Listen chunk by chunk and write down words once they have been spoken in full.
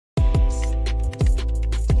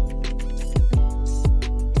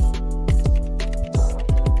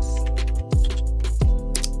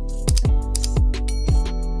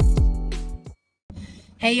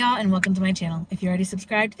Hey y'all, and welcome to my channel. If you're already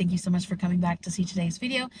subscribed, thank you so much for coming back to see today's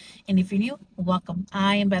video. And if you're new, welcome.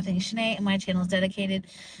 I am Bethany Shanae, and my channel is dedicated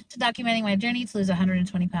to documenting my journey to lose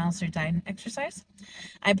 120 pounds through diet and exercise.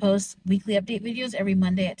 I post weekly update videos every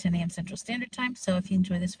Monday at 10 a.m. Central Standard Time, so if you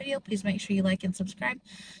enjoy this video, please make sure you like and subscribe.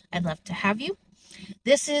 I'd love to have you.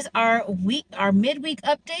 This is our midweek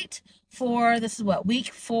update for,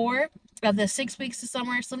 week 4 of the 6 weeks of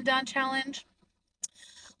summer slim down challenge.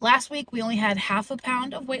 Last week, we only had half a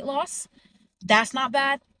pound of weight loss. That's not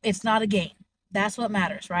bad. It's not a gain. That's what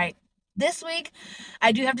matters, right? This week,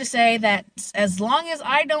 I do have to say that as long as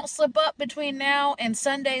I don't slip up between now and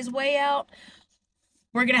Sunday's weigh out,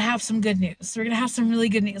 we're going to have some good news. We're going to have some really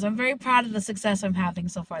good news. I'm very proud of the success I'm having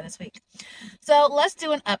so far this week. So let's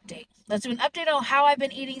do an update. Let's do an update on how I've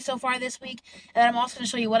been eating so far this week. And I'm also going to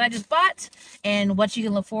show you what I just bought and what you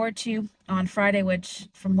can look forward to on Friday, which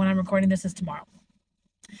from when I'm recording this is tomorrow.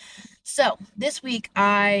 So this week,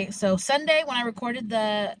 Sunday when I recorded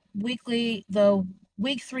the week 3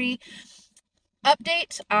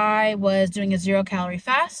 update, I was doing a 0-calorie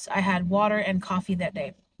fast. I had water and coffee that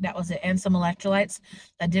day. That was it, and some electrolytes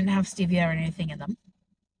that didn't have stevia or anything in them.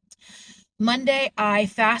 Monday, I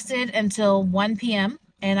fasted until 1 p.m.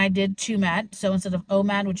 and I did 2 MAD. So instead of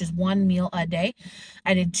OMAD, which is 1 meal a day,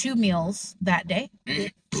 I did 2 meals that day.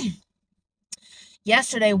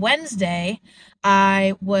 Yesterday, Wednesday,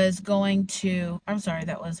 Monday,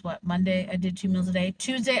 I did 2 meals a day.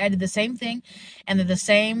 Tuesday, I did the same thing, and they're the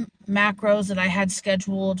same macros that I had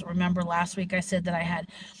scheduled. Remember last week I said that I had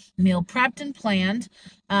meal prepped and planned.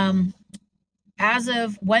 As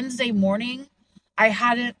of Wednesday morning, I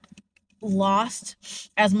hadn't lost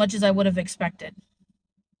as much as I would have expected.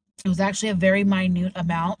 It was actually a very minute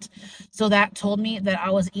amount. So that told me that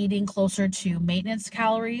I was eating closer to maintenance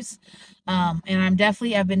calories. And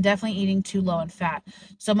I've been definitely eating too low in fat.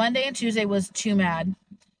 So Monday and Tuesday was 2 MAD.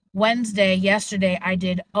 Yesterday, I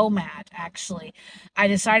did OMAD, actually. I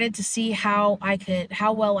decided to see how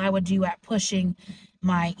well I would do at pushing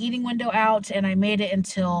my eating window out, and I made it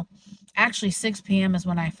until actually 6 p.m. is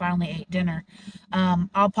when I finally ate dinner.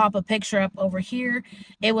 I'll pop a picture up over here.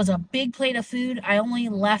 It was a big plate of food. I only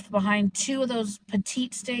left behind 2 of those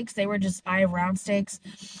petite steaks. They were just eye round steaks.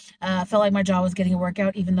 Felt like my jaw was getting a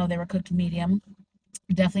workout, even though they were cooked medium.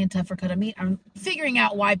 Definitely a tougher cut of meat. I'm figuring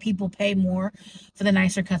out why people pay more for the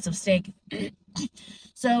nicer cuts of steak.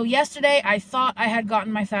 So yesterday, I thought I had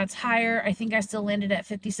gotten my fats higher. I think I still landed at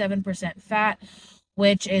 57% fat,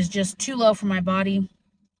 which is just too low for my body.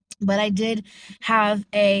 But I did have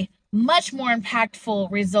a much more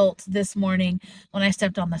impactful result this morning when I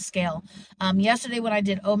stepped on the scale. Yesterday when I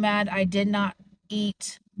did OMAD, I did not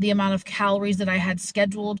eat the amount of calories that I had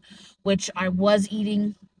scheduled, which I was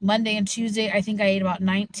eating Monday and Tuesday. I think I ate about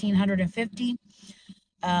 1,950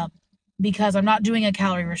 because I'm not doing a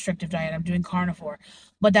calorie restrictive diet. I'm doing carnivore.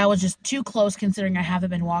 But that was just too close considering I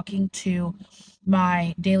haven't been walking to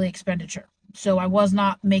my daily expenditure. So I was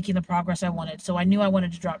not making the progress I wanted. So I knew I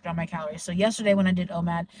wanted to drop down my calories. So yesterday when I did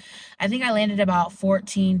OMAD, I think I landed about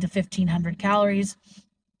 1,400 to 1,500 calories.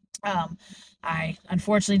 I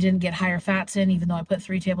unfortunately didn't get higher fats in, even though I put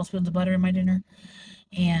 3 tablespoons of butter in my dinner.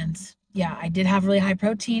 And yeah, I did have really high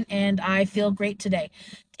protein, and I feel great today.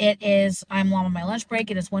 I'm on my lunch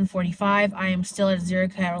break. It is 1:45. I am still at a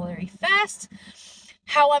 0-calorie fast.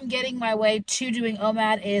 How I'm getting my way to doing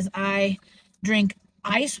OMAD is I drink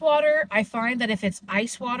ice water. I find that if it's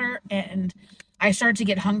ice water and I start to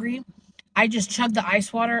get hungry, I just chug the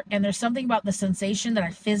ice water, and there's something about the sensation that I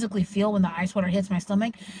physically feel when the ice water hits my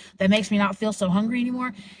stomach that makes me not feel so hungry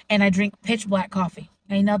anymore. And I drink pitch black coffee.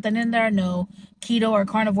 Ain't nothing in there, no keto or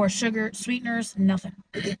carnivore sugar, sweeteners, nothing.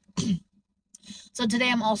 So today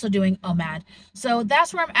I'm also doing OMAD. So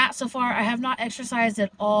that's where I'm at so far. I have not exercised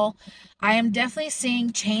at all. I am definitely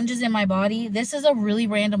seeing changes in my body. This is a really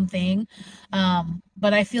random thing.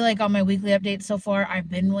 But I feel like on my weekly updates so far, I've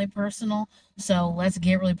been really personal. So let's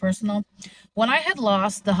get really personal. When I had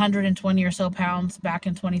lost the 120 or so pounds back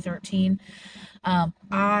in 2013,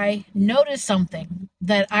 I noticed something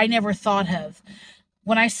that I never thought of.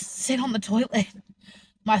 When I sit on the toilet,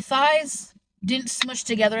 my thighs didn't smush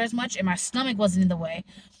together as much, and my stomach wasn't in the way.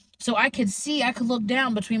 So I could look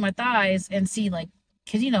down between my thighs and see,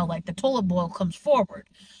 because the toilet bowl comes forward.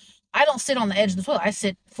 I don't sit on the edge of the toilet. I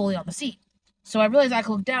sit fully on the seat. So I realized I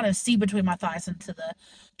could look down and see between my thighs into the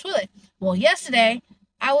toilet. Well, yesterday,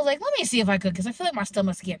 I was like, let me see if I could, because I feel like my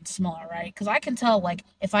stomach's getting smaller, right? Because I can tell,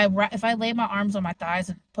 if I lay my arms on my thighs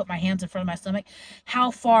and put my hands in front of my stomach,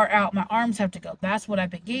 how far out my arms have to go. That's what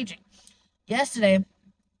I've been gauging. Yesterday,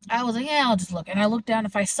 I was like, yeah, I'll just look. And I looked down.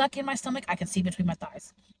 If I suck in my stomach, I can see between my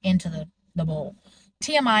thighs into the bowl.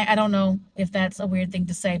 TMI, I don't know if that's a weird thing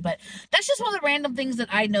to say, but that's just one of the random things that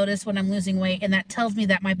I notice when I'm losing weight, and that tells me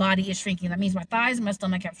that my body is shrinking. That means my thighs and my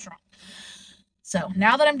stomach have shrunk. So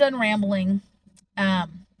now that I'm done rambling,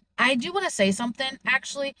 I do want to say something.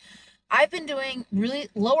 Actually, I've been doing really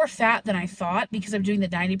lower fat than I thought because I'm doing the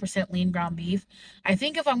 90% lean ground beef. I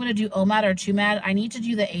think if I'm going to do OMAD or 2MAD, I need to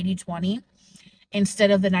do the 80-20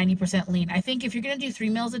 instead of the 90% lean. I think if you're going to do 3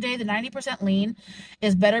 meals a day, the 90% lean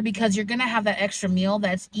is better because you're going to have that extra meal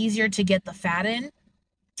that's easier to get the fat in.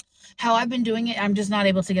 How I've been doing it, I'm just not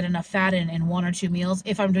able to get enough fat in 1 or 2 meals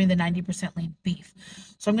if I'm doing the 90% lean beef.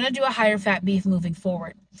 So I'm going to do a higher fat beef moving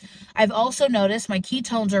forward. I've also noticed my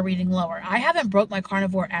ketones are reading lower. I haven't broke my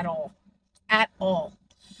carnivore at all. At all.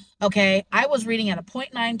 Okay, I was reading at a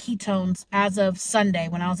 0.9 ketones as of Sunday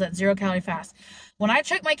when I was at 0 calorie fast. When I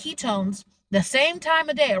checked my ketones the same time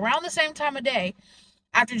of day, around the same time of day,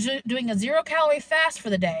 after doing a 0 calorie fast for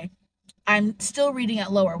the day, I'm still reading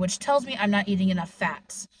at lower, which tells me I'm not eating enough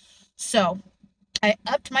fats. So I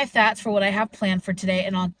upped my fats for what I have planned for today,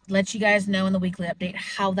 and I'll let you guys know in the weekly update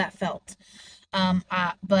how that felt.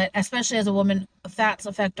 But especially as a woman, fats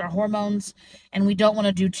affect our hormones, and we don't want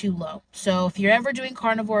to do too low. So if you're ever doing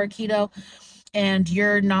carnivore or keto and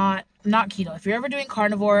you're not keto, if you're ever doing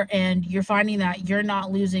carnivore and you're finding that you're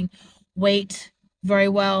not losing weight very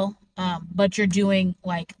well, but you're doing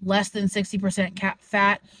like less than 60%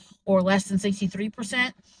 fat or less than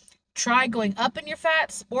 63%, try going up in your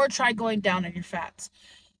fats or try going down in your fats.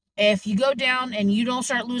 If you go down and you don't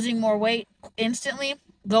start losing more weight instantly,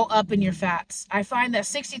 go up in your fats. I find that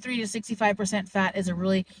 63 to 65% fat is a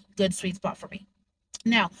really good sweet spot for me.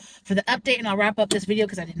 Now, for the update, and I'll wrap up this video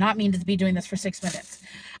because I did not mean to be doing this for 6 minutes.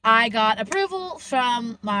 I got approval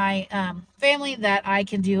from my family that I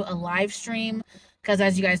can do a live stream because,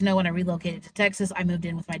 as you guys know, when I relocated to Texas, I moved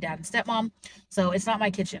in with my dad and stepmom. So it's not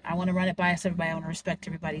my kitchen. I want to run it by everybody. I want to respect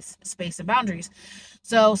everybody's space and boundaries.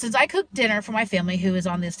 So since I cook dinner for my family who is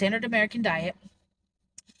on the standard American diet,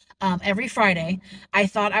 every Friday, I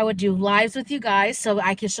thought I would do lives with you guys so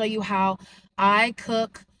I can show you how I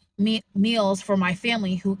cook meals for my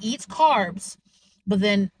family who eats carbs, but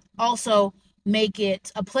then also make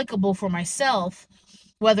it applicable for myself,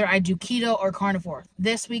 whether I do keto or carnivore.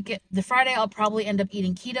 This week, the Friday, I'll probably end up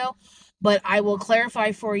eating keto, but I will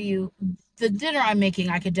clarify for you the dinner I'm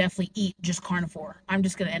making. I could definitely eat just carnivore. I'm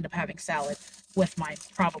just going to end up having salad with mine,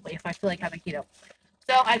 probably, if I feel like having keto.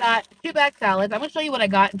 So I got 2 bag salads. I'm going to show you what I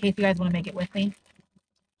got in case you guys want to make it with me.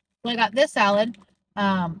 So I got this salad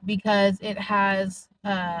because it has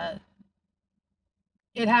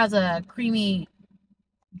a creamy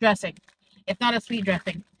dressing. It's not a sweet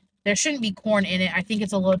dressing. There shouldn't be corn in it. I think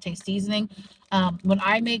it's a low taste seasoning. When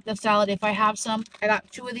I make the salad, if I have some, I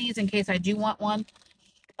got 2 of these in case I do want one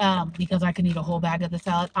because I can eat a whole bag of the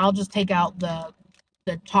salad. I'll just take out the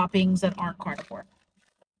toppings that aren't carnivore.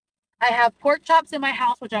 I have pork chops in my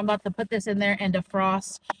house, which I'm about to put this in there and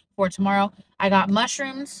defrost for tomorrow. I got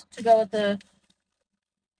mushrooms to go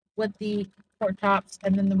with the pork chops,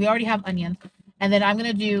 and then we already have onions. And then I'm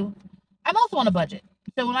also on a budget.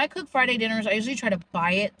 So when I cook Friday dinners, I usually try to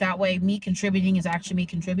buy it. That way me contributing is actually me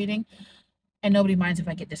contributing, and nobody minds if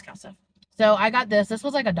I get discount stuff. So I got this. This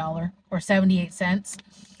was like $1 or 78 cents.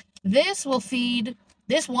 This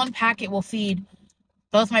one packet will feed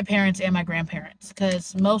both my parents and my grandparents,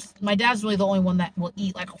 because my dad's really the only one that will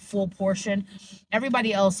eat like a full portion.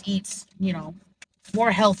 Everybody else eats,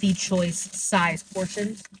 more healthy choice size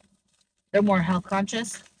portions. They're more health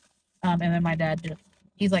conscious. And then my dad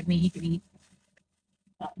he's like me, he can eat.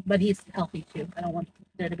 But he's healthy too. I don't want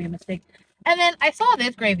there to be a mistake. And then I saw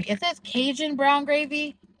this gravy. It says Cajun brown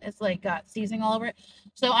gravy. It's like got seasoning all over it.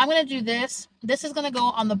 So I'm going to do this. This is going to go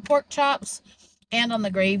on the pork chops and on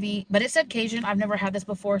the gravy, but it said Cajun. I've never had this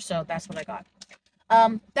before, so that's what I got.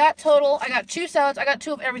 That total, I got 2 salads. I got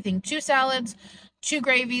 2 of everything. 2 salads, 2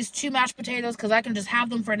 gravies, 2 mashed potatoes, because I can just have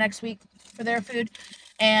them for next week for their food.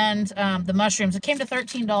 And the mushrooms. It came to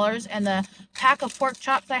 $13, and the pack of pork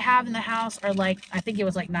chops I have in the house are I think it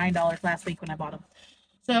was like $9 last week when I bought them.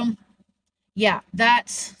 So, yeah,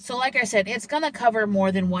 so like I said, it's going to cover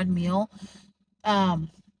more than one meal.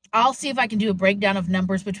 I'll see if I can do a breakdown of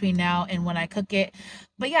numbers between now and when I cook it.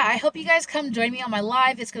 But yeah, I hope you guys come join me on my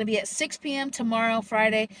live. It's going to be at 6 p.m. tomorrow,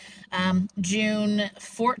 Friday, June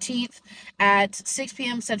 14th at 6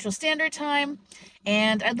 p.m. Central Standard Time.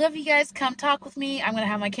 And I'd love you guys come talk with me. I'm going to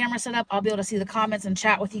have my camera set up. I'll be able to see the comments and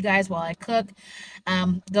chat with you guys while I cook,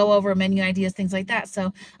 go over menu ideas, things like that.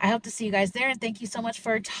 So I hope to see you guys there. And thank you so much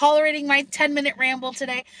for tolerating my 10-minute ramble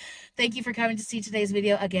today. Thank you for coming to see today's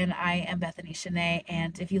video. Again, I am Bethany Shanae,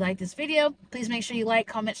 and if you like this video, please make sure you like,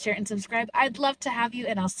 comment, share, and subscribe. I'd love to have you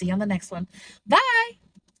and I'll see you on the next one. Bye.